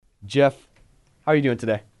Jeff, how are you doing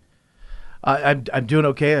today? I'm doing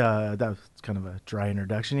okay. That was kind of a dry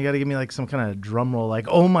introduction. You got to give me like some kind of drum roll, like,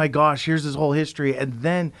 oh my gosh, here's his whole history, and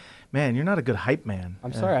then, man, you're not a good hype man.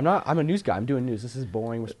 I'm sorry, I'm not. I'm a news guy. I'm doing news. This is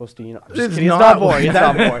boring. We're supposed to, I'm just It's kidding. not It's not boring. It's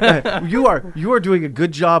not boring. You are doing a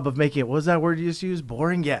good job of making it. What was that word you just used?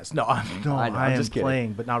 Boring? Yes. No, I I'm am just kidding.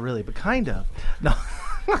 playing, but not really, but kind of. No.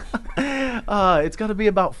 It's got to be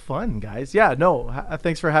about fun, guys. Yeah, no,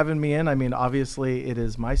 thanks for having me in. I mean, obviously, it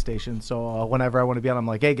is my station, so whenever I want to be on, I'm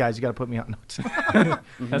like, hey, guys, you got to put me on.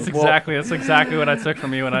 That's exactly what I took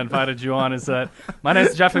from you when I invited you on, is that my name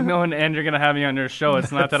is Jeff McMillan, and you're going to have me on your show.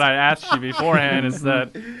 It's not that I asked you beforehand. It's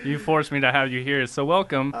that you forced me to have you here. So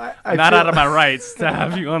welcome. I'm not out of my rights to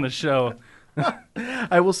have you on the show.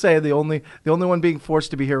 I will say the only one being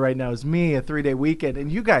forced to be here right now is me, a 3-day weekend.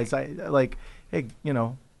 And you guys, hey,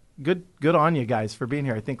 good on you guys for being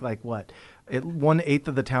here. I think 1/8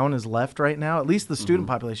 of the town is left right now, at least the student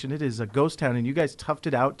population. It is a ghost town, and you guys toughed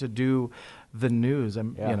it out to do the news.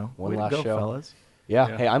 One way last to go, show. fellas.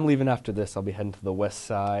 Yeah. Hey, I'm leaving after this. I'll be heading to the west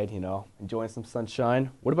side, enjoying some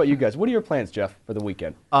sunshine. What about you guys? What are your plans, Jeff, for the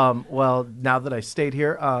weekend? Well, now that I stayed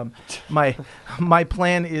here, my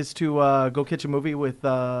plan is to go catch a movie with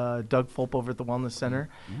Doug Fulp over at the Wellness Center,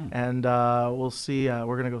 and we'll see.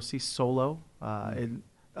 We're gonna go see Solo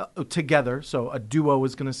together. So a duo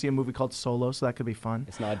is gonna see a movie called Solo, so that could be fun.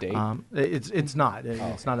 It's not a date. It's not.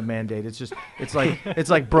 It's not a mandate. It's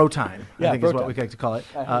like bro time. Yeah, I think bro is what time. we like to call it.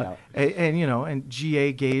 And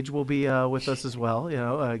GA Gage will be with us as well.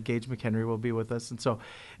 Gage McHenry will be with us, and so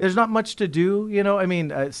there's not much to do.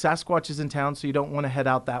 Sasquatch is in town, so you don't want to head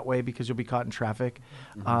out that way because you'll be caught in traffic.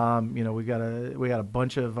 We got a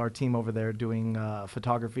bunch of our team over there doing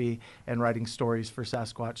photography and writing stories for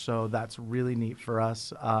Sasquatch, so that's really neat for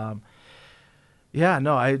us. My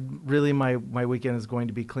weekend is going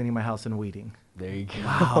to be cleaning my house and weeding. There you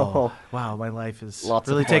go. Wow, my life is Lots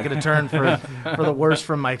of really fun. taking a turn for the worse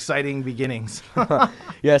from my exciting beginnings.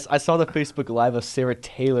 Yes, I saw the Facebook Live of Sarah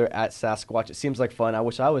Taylor at Sasquatch. It seems like fun. I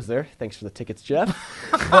wish I was there. Thanks for the tickets, Jeff.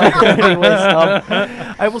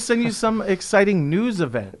 I will send you some exciting news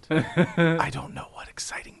event. I don't know what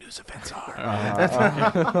exciting news events are.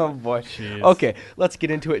 Oh, boy. Jeez. Okay, let's get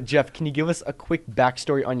into it. Jeff, can you give us a quick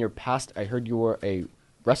backstory on your past? I heard you were a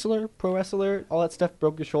wrestler, pro wrestler, all that stuff,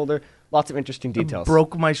 broke your shoulder. Lots of interesting details.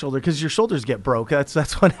 Broke my shoulder because your shoulders get broke. That's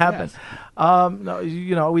what happened. Yes.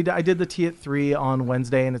 I did the T at 3 on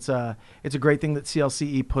Wednesday, and it's a great thing that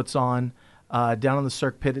CLCE puts on down in the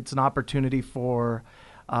Cirque Pit. It's an opportunity for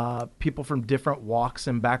people from different walks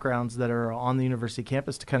and backgrounds that are on the university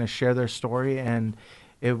campus to kind of share their story, and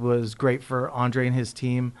it was great for Andre and his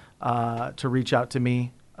team to reach out to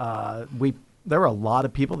me. There were a lot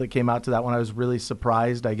of people that came out to that one. I was really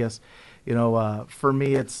surprised, I guess. For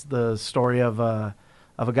me, it's the story of a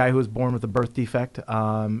guy who was born with a birth defect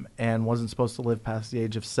and wasn't supposed to live past the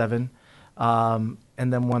age of 7. And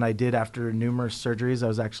then when I did, after numerous surgeries, I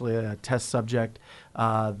was actually a test subject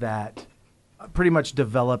that pretty much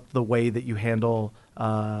developed the way that you handle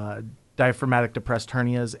diaphragmatic depressed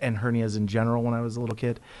hernias and hernias in general when I was a little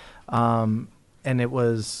kid. And it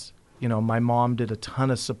was, my mom did a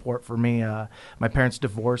ton of support for me. My parents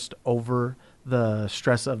divorced over the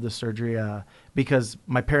stress of the surgery because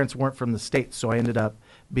my parents weren't from the States, so I ended up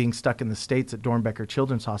being stuck in the States at Dornbecker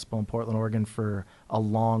Children's Hospital in Portland, Oregon for a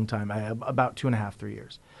long time, about 2.5, 3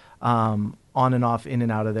 years, on and off, in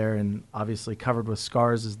and out of there, and obviously covered with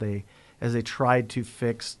scars as they tried to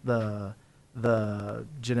fix the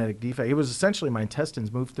genetic defect. It was essentially my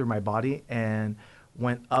intestines moved through my body and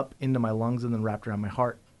went up into my lungs and then wrapped around my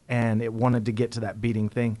heart, and it wanted to get to that beating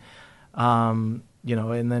thing. And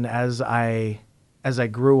then as I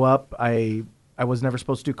grew up, I was never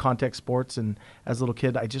supposed to do contact sports, and as a little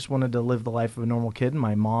kid, I just wanted to live the life of a normal kid. And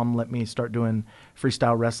my mom let me start doing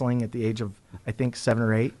freestyle wrestling at the age of, I think, 7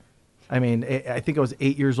 or 8. I mean, I think I was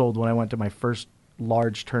 8 years old when I went to my first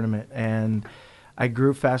large tournament, and I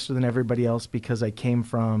grew faster than everybody else because I came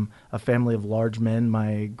from a family of large men.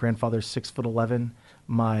 My grandfather's 6'11".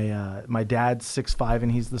 My dad's 6'5",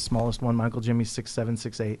 and he's the smallest one. My Uncle Jimmy's 6'7",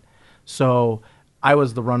 6'8". So I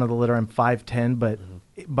was the run of the litter. I'm 5'10", but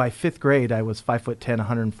by 5th grade, I was 5'10",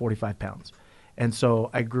 145 pounds. And so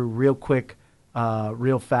I grew real quick,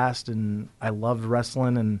 real fast, and I loved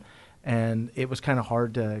wrestling, and it was kind of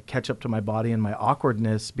hard to catch up to my body and my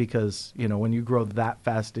awkwardness because, when you grow that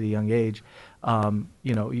fast at a young age,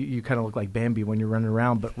 you kind of look like Bambi when you're running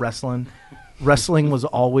around. But wrestling was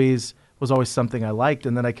always something I liked.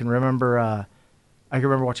 And then I can remember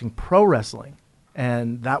watching pro wrestling.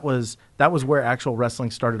 And that was where actual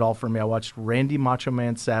wrestling started all for me. I watched Randy Macho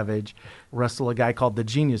Man Savage wrestle a guy called The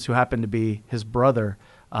Genius, who happened to be his brother,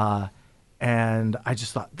 And I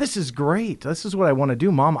just thought, this is great. This is what I want to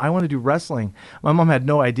do, Mom. I want to do wrestling. My mom had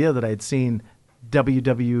no idea that I had seen it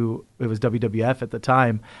was WWF at the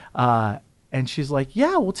time. And she's like,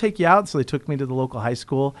 yeah, we'll take you out. So they took me to the local high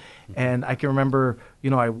school. And I can remember,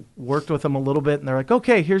 I worked with them a little bit. And they're like,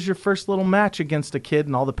 okay, here's your first little match against a kid.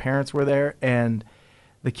 And all the parents were there. And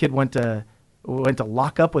the kid went to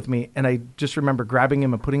lock up with me. And I just remember grabbing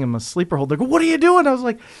him and putting him in a sleeper hold. They go, what are you doing? I was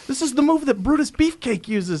like, this is the move that Brutus Beefcake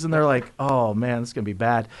uses. And they're like, oh, man, this is going to be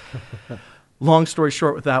bad. Long story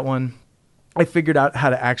short with that one, I figured out how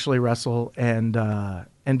to actually wrestle and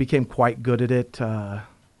became quite good at it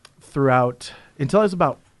throughout until I was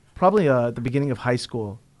about probably the beginning of high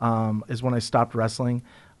school is when I stopped wrestling.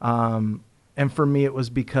 And for me, it was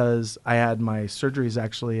because I had my surgeries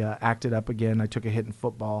actually acted up again. I took a hit in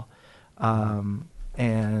football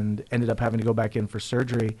and ended up having to go back in for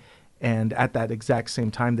surgery. And at that exact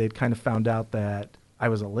same time, they'd kind of found out that I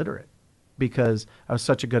was illiterate because I was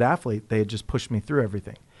such a good athlete. They had just pushed me through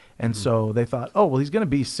everything. And so they thought, oh, well, he's going to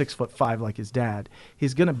be 6'5" like his dad.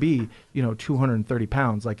 He's going to be, 230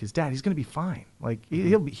 pounds like his dad. He's going to be fine. Like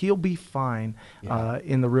he'll be fine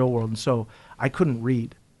in the real world. And so I couldn't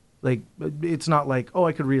read. Like it's not like, oh,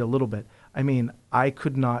 I could read a little bit. I mean, I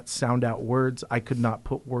could not sound out words. I could not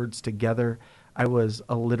put words together. I was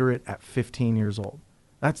illiterate at 15 years old.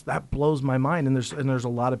 That blows my mind. And there's a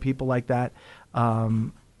lot of people like that.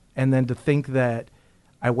 And then to think that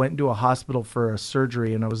I went into a hospital for a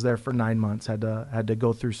surgery, and I was there for 9 months. Had to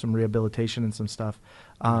go through some rehabilitation and some stuff.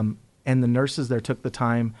 And the nurses there took the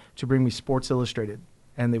time to bring me Sports Illustrated,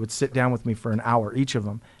 and they would sit down with me for an hour, each of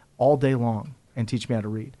them, all day long, and teach me how to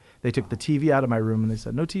read. They took the TV out of my room, and they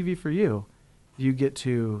said, "No TV for you. You get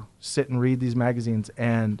to sit and read these magazines."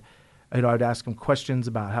 And I'd ask them questions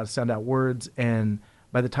about how to sound out words. And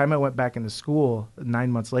by the time I went back into school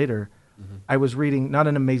 9 months later, I was reading, not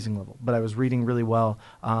an amazing level, but I was reading really well.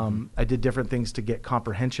 I did different things to get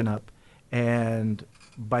comprehension up. And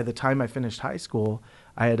by the time I finished high school,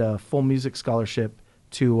 I had a full music scholarship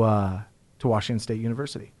to Washington State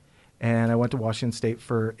University. And I went to Washington State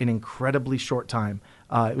for an incredibly short time.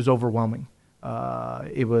 It was overwhelming.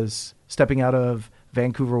 It was stepping out of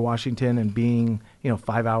Vancouver, Washington, and being,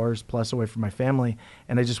 5 hours plus away from my family.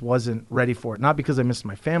 And I just wasn't ready for it. Not because I missed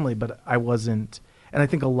my family, but I wasn't. And I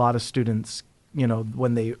think a lot of students,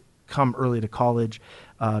 when they come early to college,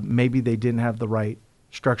 maybe they didn't have the right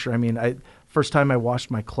structure. I mean, first time I washed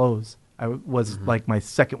my clothes, I was like my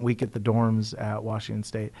second week at the dorms at Washington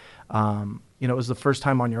State. It was the first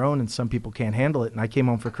time on your own, and some people can't handle it. And I came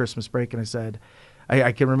home for Christmas break, and I said,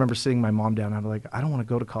 I can remember sitting my mom down. I'm like, I don't want to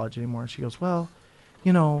go to college anymore. And she goes, well,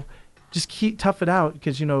 just tough it out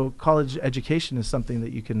because, college education is something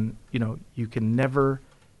that you can never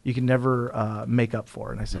make up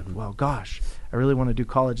for. And I said, well, gosh, I really want to do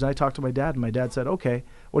college. And I talked to my dad, and my dad said, okay,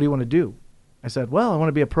 what do you want to do? I said, well, I want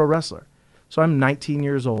to be a pro wrestler. So I'm 19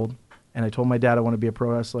 years old, and I told my dad I want to be a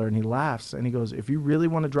pro wrestler, and he laughs, and he goes, if you really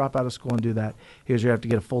want to drop out of school and do that, he goes, you have to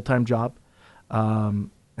get a full-time job.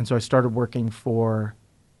 And so I started working for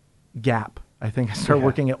Gap. I think I started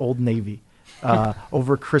working at Old Navy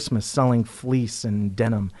over Christmas, selling fleece and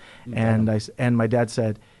denim. And my dad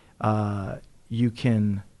said, if you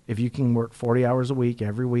can work 40 hours a week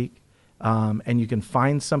every week, and you can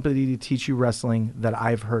find somebody to teach you wrestling that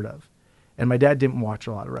I've heard of. And my dad didn't watch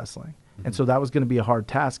a lot of wrestling. And so that was going to be a hard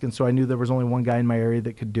task. And so I knew there was only one guy in my area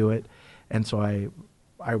that could do it. And so I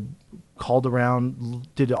called around,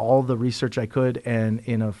 did all the research I could, and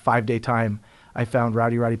in a 5-day time, I found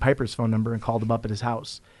Rowdy Roddy Piper's phone number and called him up at his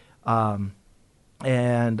house. And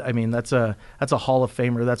I mean, that's a Hall of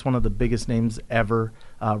Famer. That's one of the biggest names ever.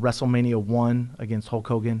 WrestleMania 1 against Hulk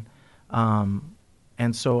Hogan.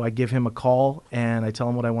 And so I give him a call, and I tell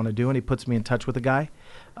him what I want to do, and he puts me in touch with a guy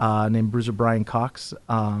named Bruiser Brian Cox.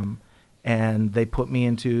 And they put me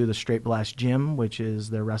into the Straight Blast Gym, which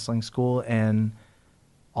is their wrestling school. And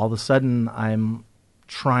all of a sudden, I'm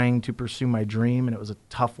trying to pursue my dream, and it was a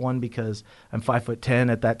tough one because I'm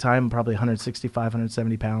 5'10" at that time, probably 165,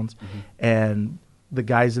 170 pounds. And the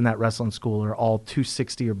guys in that wrestling school are all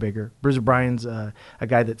 260 or bigger. Bruiser Bryan's a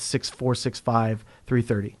guy that's 6'4", 6'5",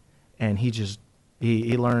 330. And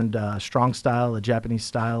he learned strong style, a Japanese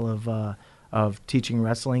style of teaching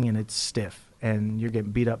wrestling, and it's stiff. And you're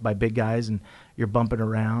getting beat up by big guys, and you're bumping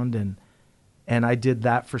around. And I did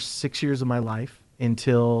that for 6 years of my life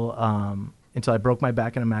until I broke my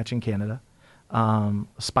back in a match in Canada. A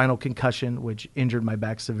spinal concussion, which injured my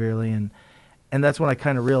back severely. And that's when I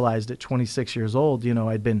kind of realized at 26 years old,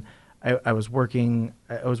 I'd been I was working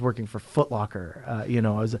for Foot Locker. I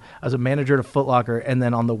was a manager at Foot Locker, and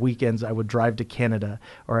then on the weekends I would drive to Canada,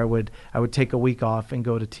 or I would take a week off and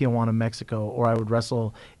go to Tijuana, Mexico, or I would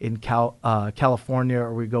wrestle in California,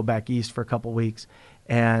 or we'd go back east for a couple weeks.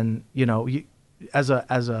 And as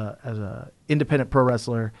a independent pro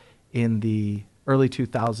wrestler in the early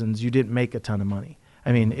 2000s, you didn't make a ton of money.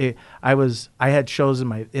 I mean, I had shows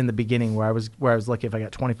in the beginning where I was lucky if I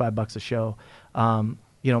got $25 a show.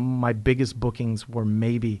 My biggest bookings were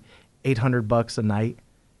maybe $800 a night.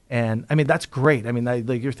 And I mean, that's great. I mean,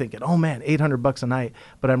 you're thinking, oh man, $800 a night,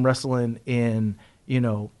 but I'm wrestling in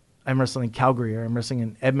Calgary, or I'm wrestling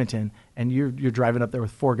in Edmonton, and you're driving up there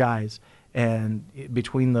with 4 guys. And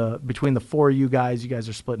between the 4 of you guys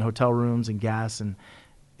are splitting hotel rooms and gas, and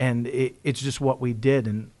it's just what we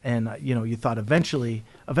did. And you thought eventually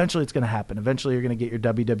it's going to happen. Eventually you're going to get your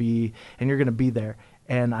WWE and you're going to be there.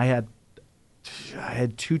 And I had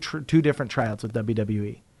two different tryouts with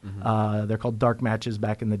WWE. Mm-hmm. They're called dark matches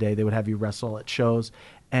back in the day. They would have you wrestle at shows,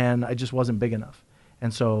 and I just wasn't big enough.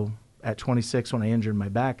 And so at 26, when I injured my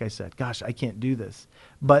back, I said, gosh, I can't do this.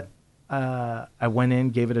 But I went in,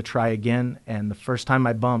 gave it a try again, and the first time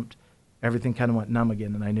I bumped, everything kind of went numb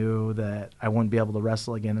again, and I knew that I wouldn't be able to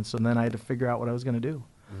wrestle again. And so then I had to figure out what I was going to do.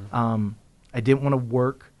 Mm-hmm. I didn't want to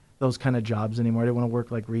work those kind of jobs anymore. I didn't want to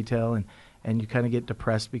work like retail, and you kind of get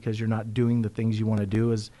depressed because you're not doing the things you want to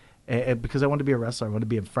do. Because I wanted to be a wrestler. I wanted to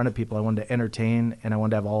be in front of people. I wanted to entertain, and I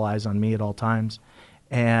wanted to have all eyes on me at all times.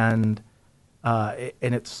 And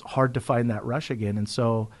it's hard to find that rush again. And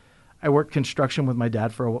so I worked construction with my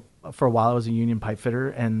dad for a while. I was a union pipe fitter,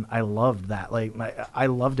 and I loved that. I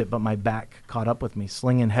loved it, but my back caught up with me,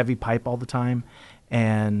 slinging heavy pipe all the time,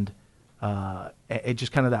 and it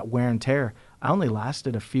just kind of that wear and tear. I only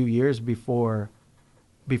lasted a few years before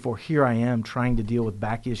here I am trying to deal with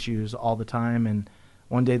back issues all the time. And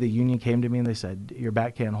one day the union came to me and they said, your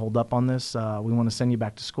back can't hold up on this. We want to send you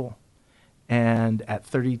back to school. And at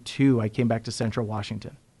 32, I came back to Central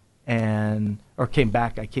Washington. I came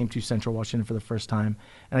to Central Washington for the first time.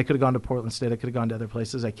 And I could have gone to Portland State. I could have gone to other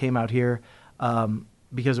places. I came out here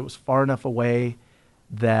because it was far enough away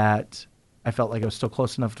that I felt like I was still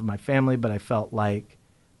close enough to my family, but I felt like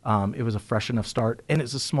it was a fresh enough start. And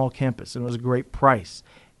it's a small campus, and it was a great price.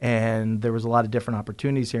 And there was a lot of different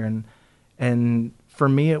opportunities here. And for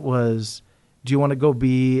me, it was, do you want to go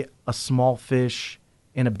be a small fish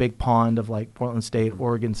in a big pond of like Portland State,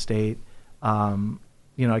 Oregon State? I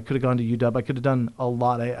could have gone to UW. I could have done a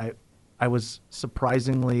lot. I was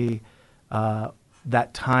surprisingly,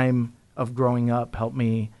 that time of growing up helped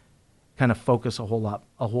me kind of focus a whole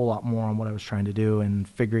lot more on what I was trying to do and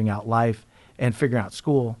figuring out life and figuring out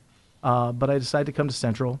school. But I decided to come to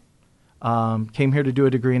Central. Came here to do a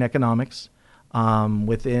degree in economics.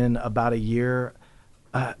 Within about a year,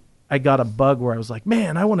 I got a bug where I was like,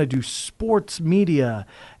 man, I want to do sports media.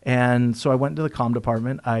 And so I went to the comm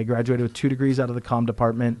department. I graduated with 2 degrees out of the comm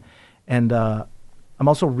department. And I'm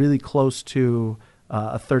also really close to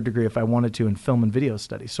a 3rd degree if I wanted to in film and video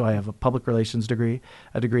studies. So I have a public relations degree,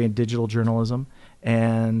 a degree in digital journalism,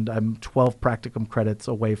 and I'm 12 practicum credits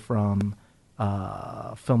away from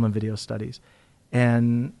film and video studies.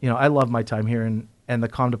 And, I love my time here, and the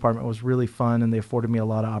comm department was really fun, and they afforded me a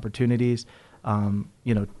lot of opportunities.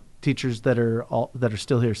 Teachers that are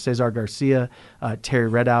still here: Cesar Garcia, Terry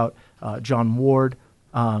Redout, John Ward,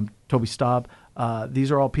 Toby Staub.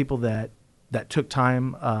 These are all people that took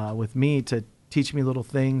time with me to teach me little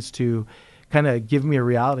things, to kind of give me a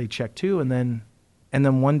reality check too. And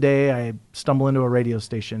then one day I stumble into a radio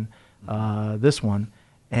station, this one,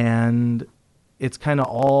 and it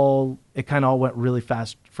all went really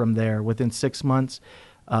fast from there. Within 6 months,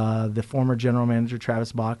 the former general manager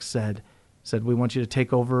Travis Box said, we want you to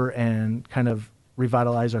take over and kind of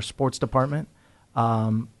revitalize our sports department.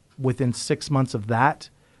 Within 6 months of that,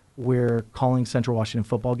 we're calling Central Washington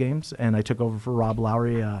football games, and I took over for Rob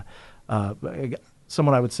Lowry,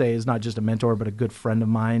 someone I would say is not just a mentor but a good friend of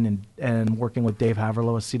mine, and working with Dave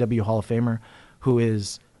Haverlow, a CW Hall of Famer, who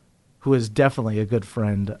is definitely a good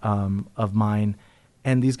friend of mine.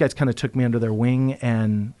 And these guys kind of took me under their wing,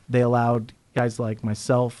 and they allowed guys like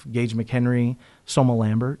myself, Gage McHenry, Soma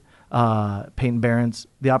Lambert, Peyton Behrens,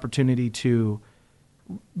 the opportunity to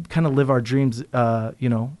kind of live our dreams.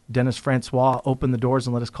 Dennis Francois opened the doors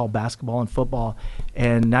and let us call basketball and football.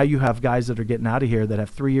 And now you have guys that are getting out of here that have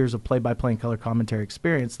 3 years of play-by-play and color commentary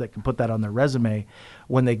experience that can put that on their resume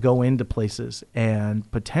when they go into places and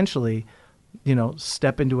potentially,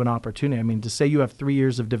 step into an opportunity. I mean, to say you have 3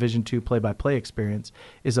 years of Division II play-by-play experience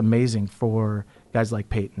is amazing for guys like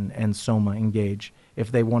Peyton and Soma and Gage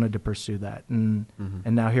if they wanted to pursue that. And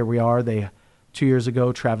now here we are. They 2 years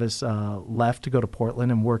ago, Travis left to go to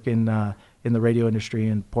Portland and work in the radio industry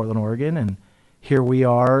in Portland, Oregon, and here we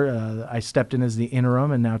are. I stepped in as the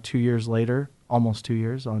interim, and now 2 years later, almost 2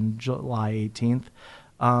 years, on July 18th,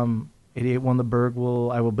 88 won the Berg.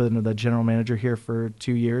 I will be the general manager here for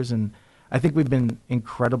 2 years, and I think we've been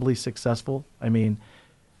incredibly successful. I mean,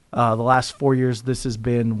 the last 4 years, this has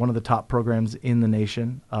been one of the top programs in the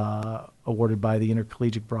nation, awarded by the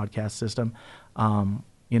Intercollegiate Broadcast System.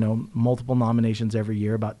 Multiple nominations every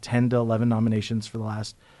year, about 10 to 11 nominations for the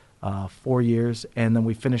last 4 years, and then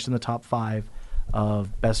we finished in the top 5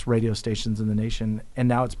 of best radio stations in the nation. And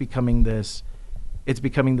now it's becoming this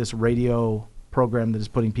radio program that is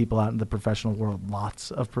putting people out in the professional world.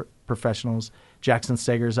 Lots of professionals. Jackson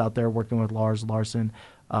Sager's out there working with Lars Larson.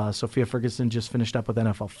 Sophia Ferguson just finished up with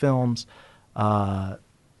NFL Films.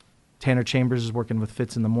 Tanner Chambers is working with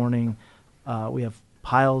Fitz in the Morning. We have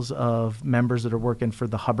piles of members that are working for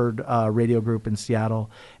the Hubbard radio group in Seattle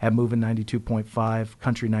at Moving 92.5,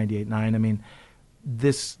 Country 98.9. I mean,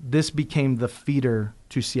 this became the feeder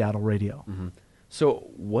to Seattle radio. Mm-hmm. So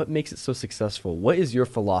what makes it so successful? What is your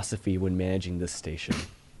philosophy when managing this station?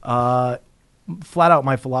 Flat out,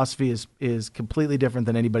 my philosophy is completely different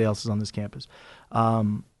than anybody else's on this campus.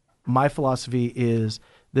 My philosophy is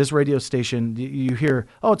this radio station, you hear,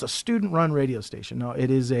 oh, it's a student-run radio station. No,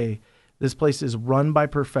 this place is run by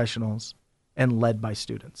professionals and led by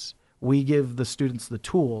students. We give the students the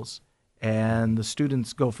tools, and the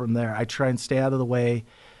students go from there. I try and stay out of the way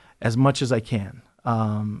as much as I can.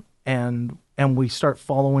 And we start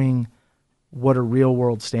following what are real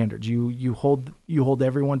world standards. You hold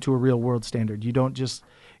everyone to a real world standard. You don't just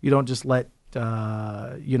let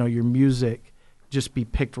your music just be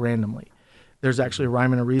picked randomly. There's actually a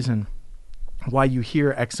rhyme and a reason why you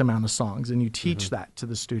hear X amount of songs, and you teach that to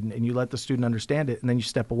the student, and you let the student understand it, and then you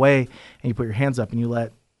step away and you put your hands up and you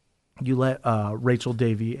let Rachel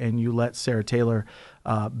Davey and you let Sarah Taylor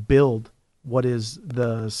build what is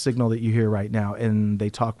the signal that you hear right now, and they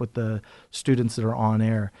talk with the students that are on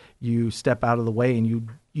air. You step out of the way and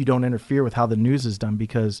you don't interfere with how the news is done,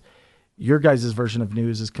 because your guys' version of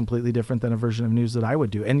news is completely different than a version of news that I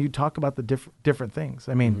would do. And you talk about the different things.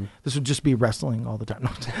 I mean, this would just be wrestling all the time.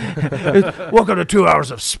 Welcome to 2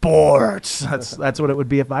 hours of sports. That's what it would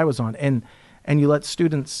be if I was on. And you let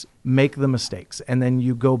students make the mistakes, and then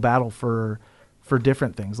you go battle for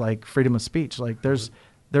different things like freedom of speech. Like there's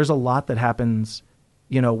a lot that happens,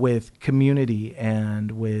 with community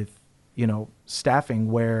and with,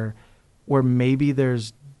 staffing where maybe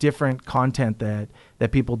there's different content that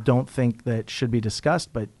people don't think that should be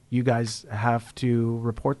discussed, but you guys have to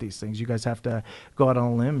report these things. You guys have to go out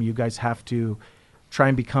on a limb. You guys have to try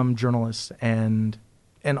and become journalists and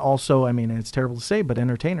also, I mean, it's terrible to say, but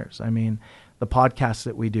entertainers. I mean, the podcasts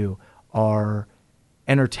that we do are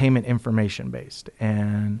entertainment information based,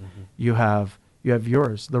 and you have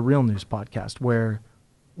yours, the Real News podcast, where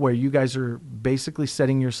you guys are basically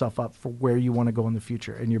setting yourself up for where you want to go in the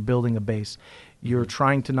future, and you're building a base. You're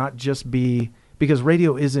trying to not just be, because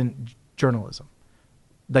radio isn't journalism.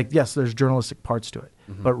 Like, yes, there's journalistic parts to it,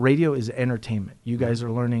 but radio is entertainment. You guys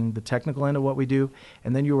are learning the technical end of what we do,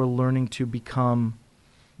 and then you are learning to become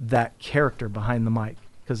that character behind the mic.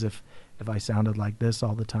 Because if I sounded like this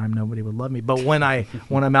all the time, nobody would love me. But when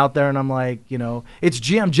I'm out there and I'm like, it's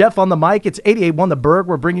GM Jeff on the mic, it's 88 won the Berg,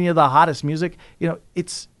 we're bringing you the hottest music.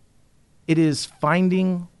 It is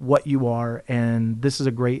finding what you are, and this is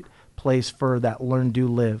a great place for that learn, do,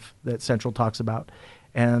 live that Central talks about.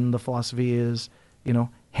 And the philosophy is,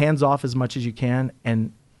 hands off as much as you can,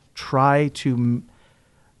 and try to.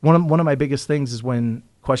 One of my biggest things is when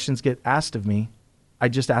questions get asked of me, I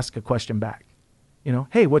just ask a question back.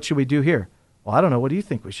 Hey, what should we do here? Well, I don't know. What do you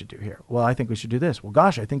think we should do here? Well, I think we should do this. Well,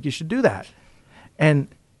 gosh, I think you should do that. And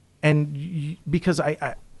because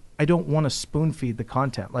I don't want to spoon feed the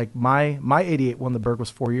content. Like my 88 won the Berg was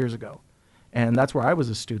 4 years ago, and that's where I was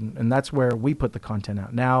a student, and that's where we put the content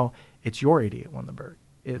out. Now it's your 88 won the Berg.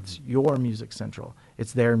 It's your Music Central.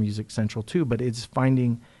 It's their Music Central too. But it's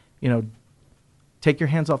finding, take your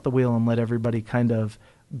hands off the wheel and let everybody kind of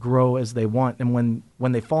grow as they want. And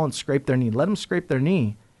when they fall and scrape their knee, let them scrape their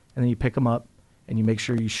knee, and then you pick them up and you make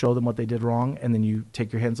sure you show them what they did wrong, and then you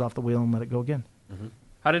take your hands off the wheel and let it go again.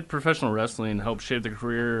 How did professional wrestling help shape the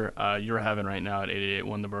career you're having right now at 88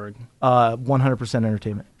 won the Berg? 100%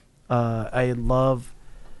 entertainment. I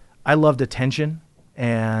loved attention,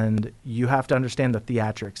 and you have to understand the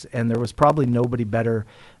theatrics. And there was probably nobody better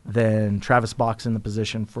than Travis Box in the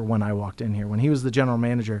position for when I walked in here, when he was the general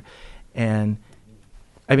manager. And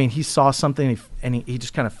I mean, he saw something and he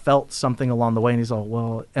just kind of felt something along the way. And he's all,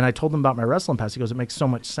 well, and I told him about my wrestling past. He goes, it makes so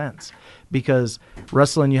much sense because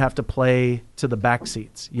wrestling, you have to play to the back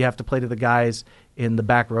seats. You have to play to the guys in the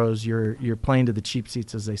back rows. You're playing to the cheap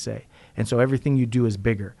seats, as they say. And so everything you do is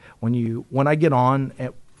bigger. When I get on,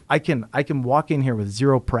 I can walk in here with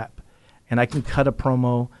zero prep and I can cut a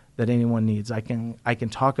promo that anyone needs. I can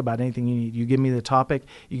talk about anything you need. You give me the topic,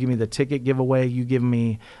 you give me the ticket giveaway, you give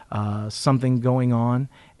me something going on,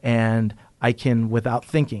 and I can, without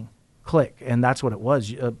thinking, click. And that's what it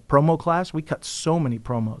was. Promo class, we cut so many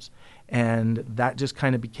promos, and that just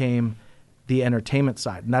kind of became the entertainment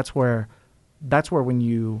side. And that's where when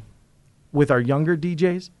you, with our younger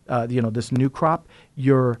DJs, this new crop,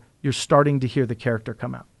 you're starting to hear the character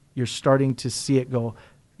come out. You're starting to see it go,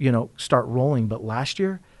 start rolling. But last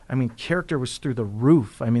year, I mean, character was through the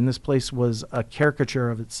roof. I mean, this place was a caricature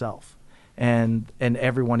of itself, and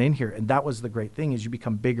everyone in here. And that was the great thing, is you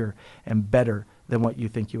become bigger and better than what you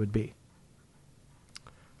think you would be.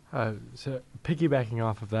 So piggybacking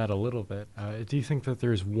off of that a little bit, do you think that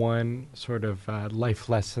there's one sort of life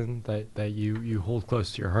lesson that you hold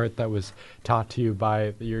close to your heart that was taught to you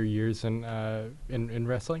by your years in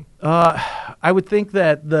wrestling? I would think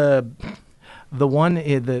that the one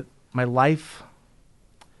that my life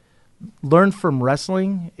learned from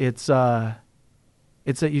wrestling, it's that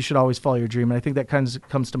you should always follow your dream. And I think that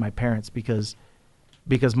comes to my parents because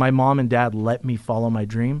my mom and dad let me follow my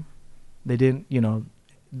dream. They didn't,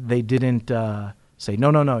 say,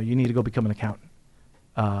 no, you need to go become an accountant.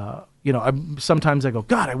 Sometimes I go,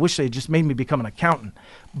 God, I wish they just made me become an accountant,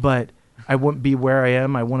 but I wouldn't be where I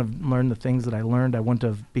am. I wouldn't have learned the things that I learned. I wouldn't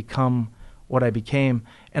have become what I became.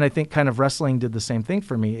 And I think kind of wrestling did the same thing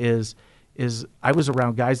for me, is I was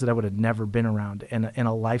around guys that I would have never been around, and in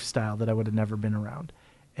a lifestyle that I would have never been around.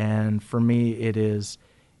 And for me, it is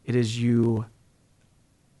you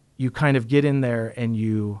kind of get in there and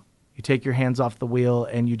you take your hands off the wheel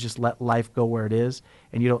and you just let life go where it is,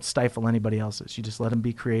 and you don't stifle anybody else's. You just let them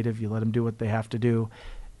be creative. You let them do what they have to do,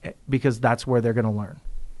 because that's where they're going to learn.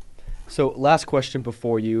 So last question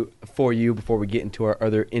before we get into our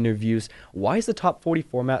other interviews. Why is the Top 40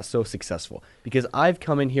 format so successful? Because I've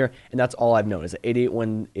come in here and that's all I've known is that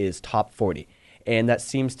 881 is Top 40. And that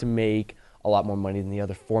seems to make a lot more money than the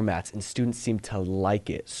other formats, and students seem to like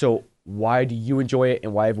it. So why do you enjoy it,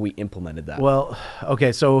 and why have we implemented that? Well,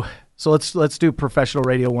 okay, so let's do Professional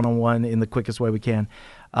Radio 101 in the quickest way we can.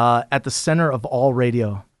 At the center of all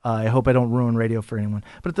radio, I hope I don't ruin radio for anyone,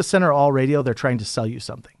 but at the center of all radio, they're trying to sell you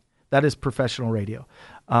something. That is professional radio.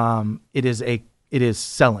 It is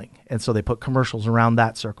selling, and so they put commercials around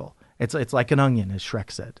that circle. It's like an onion, as Shrek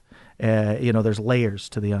said. There's layers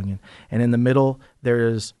to the onion, and in the middle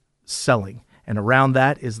there's selling, and around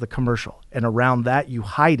that is the commercial, and around that you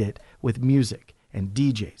hide it with music and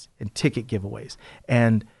DJs and ticket giveaways,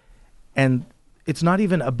 and it's not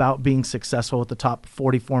even about being successful with the Top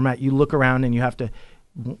 40 format. You look around and you have to.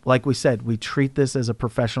 Like we said, we treat this as a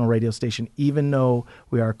professional radio station, even though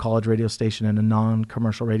we are a college radio station and a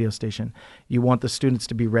non-commercial radio station. You want the students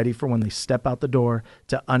to be ready for when they step out the door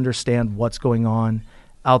to understand what's going on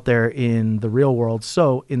out there in the real world.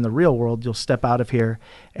 So in the real world, you'll step out of here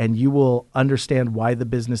and you will understand why the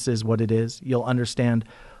business is what it is. You'll understand,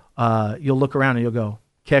 you'll look around and you'll go,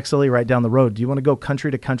 KXLE right down the road. Do you want to go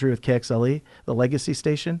country to country with KXLE, the legacy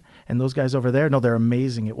station? And those guys over there, no, they're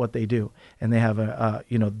amazing at what they do. And they have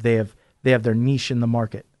they have their niche in the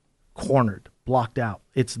market, cornered, blocked out.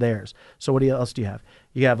 It's theirs. So what else do you have?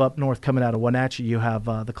 You have up north coming out of Wenatchee, you have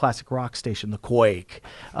the classic rock station, the Quake.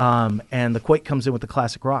 And the Quake comes in with the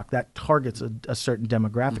classic rock. That targets a certain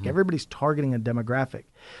demographic. Mm-hmm. Everybody's targeting a demographic.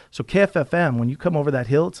 So KFFM, when you come over that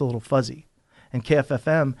hill, it's a little fuzzy. And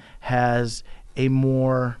KFFM has a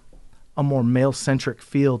more male-centric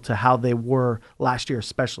feel to how they were last year,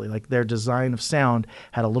 especially. Like their design of sound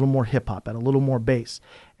had a little more hip-hop, had a little more bass.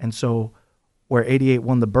 And so where 88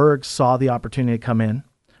 The Berg saw the opportunity to come in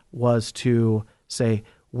was to say,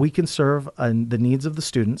 we can serve the needs of the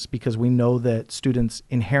students, because we know that students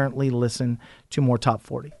inherently listen to more Top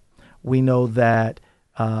 40. We know that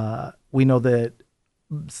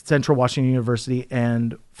Central Washington University,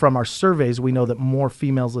 and from our surveys, we know that more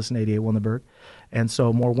females listen to 88 Wunderberg, and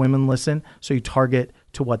so more women listen, so you target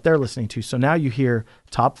to what they're listening to. So now you hear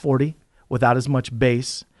Top 40 without as much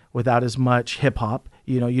bass, without as much hip-hop.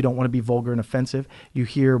 You don't want to be vulgar and offensive. You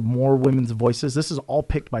hear more women's voices. This is all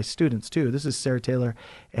picked by students, too. This is Sarah Taylor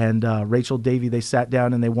and Rachel Davey. They sat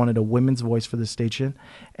down and they wanted a women's voice for this station,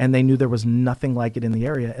 and they knew there was nothing like it in the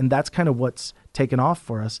area. And that's kind of what's taken off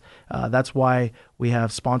for us. That's why we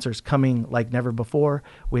have sponsors coming like never before.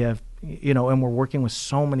 We have, and we're working with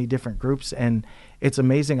so many different groups, and it's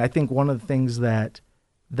amazing. I think one of the things that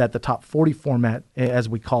the top 40 format, as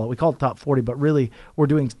we call it top 40, but really we're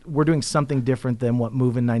doing something different than what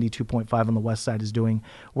Movin' 92.5 on the West Side is doing.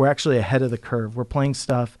 We're actually ahead of the curve. We're playing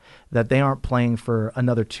stuff that they aren't playing for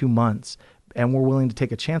another 2 months, and we're willing to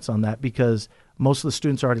take a chance on that because most of the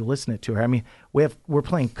students are already listening to her. I mean, we're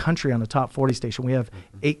playing country on the top 40 station. We have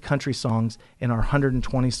 8 country songs in our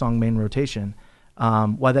 120 song main rotation.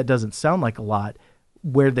 While that doesn't sound like a lot,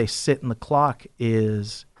 where they sit in the clock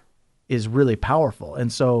is really powerful.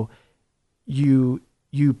 And so you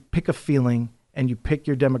pick a feeling and you pick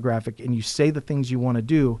your demographic and you say the things you want to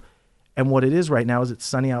do. And what it is right now is it's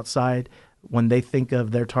sunny outside. When they think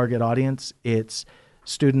of their target audience, it's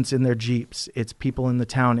students in their Jeeps. It's people in the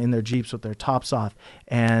town in their Jeeps with their tops off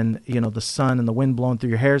and, the sun and the wind blowing through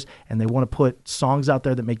your hairs. And they want to put songs out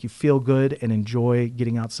there that make you feel good and enjoy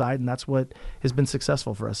getting outside. And that's what has been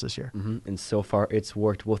successful for us this year. Mm-hmm. And so far it's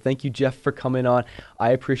worked. Well, thank you, Jeff, for coming on. I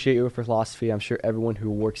appreciate your philosophy. I'm sure everyone who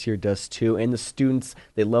works here does too. And the students,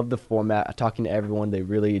 they love the format. Talking to everyone, they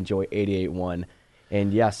really enjoy 88.1.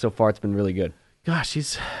 And yeah, so far it's been really good. Gosh,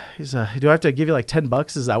 he's do I have to give you like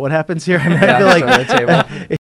 $10? Is that what happens here? I mean, I feel like